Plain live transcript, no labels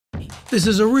This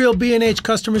is a real B&H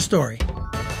customer story.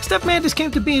 Steph Mantis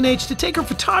came to B&H to take her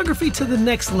photography to the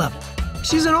next level.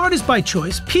 She's an artist by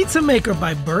choice, pizza maker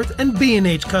by birth, and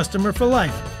B&H customer for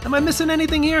life. Am I missing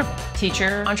anything here?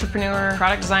 Teacher, entrepreneur,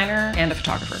 product designer, and a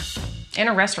photographer. And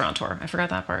a restaurateur. I forgot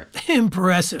that part.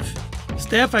 Impressive.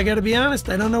 Steph, I gotta be honest,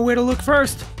 I don't know where to look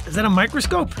first. Is that a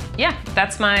microscope? Yeah,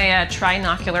 that's my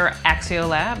trinocular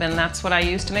axiolab, and that's what I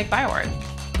use to make bioart.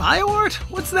 Bioart?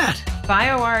 What's that?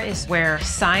 Bioart is where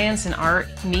science and art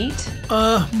meet.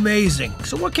 Amazing.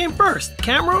 So what came first, the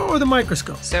camera or the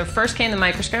microscope? So first came the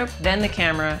microscope, then the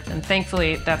camera, and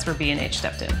thankfully that's where B&H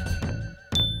stepped in.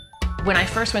 When I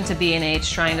first went to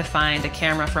B&H trying to find a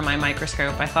camera for my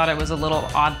microscope, I thought it was a little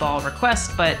oddball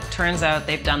request, but turns out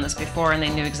they've done this before and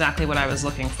they knew exactly what I was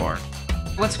looking for.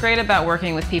 What's great about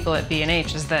working with people at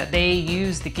B&H is that they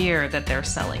use the gear that they're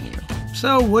selling you.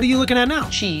 So what are you looking at now?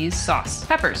 Cheese, sauce,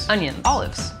 peppers, onions,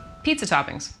 olives, pizza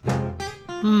toppings.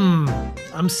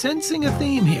 I'm sensing a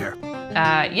theme here.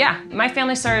 Yeah, my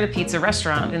family started a pizza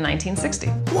restaurant in 1960.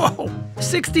 Whoa,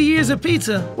 60 years of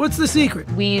pizza. What's the secret?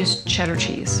 We used cheddar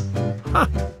cheese. Huh.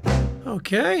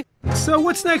 Okay. So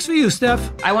what's next for you,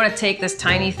 Steph? I want to take this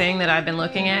tiny thing that I've been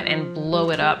looking at and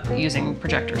blow it up using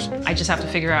projectors. I just have to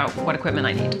figure out what equipment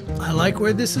I need. I like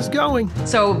where this is going.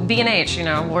 So B&H, you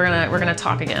know, we're gonna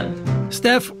talk again.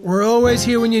 Steph, we're always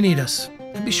here when you need us.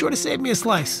 And be sure to save me a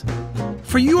slice.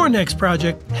 For your next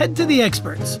project, head to the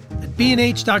experts at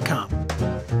bnh.com.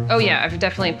 Oh yeah, I've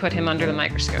definitely put him under the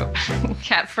microscope.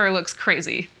 Cat fur looks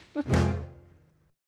crazy.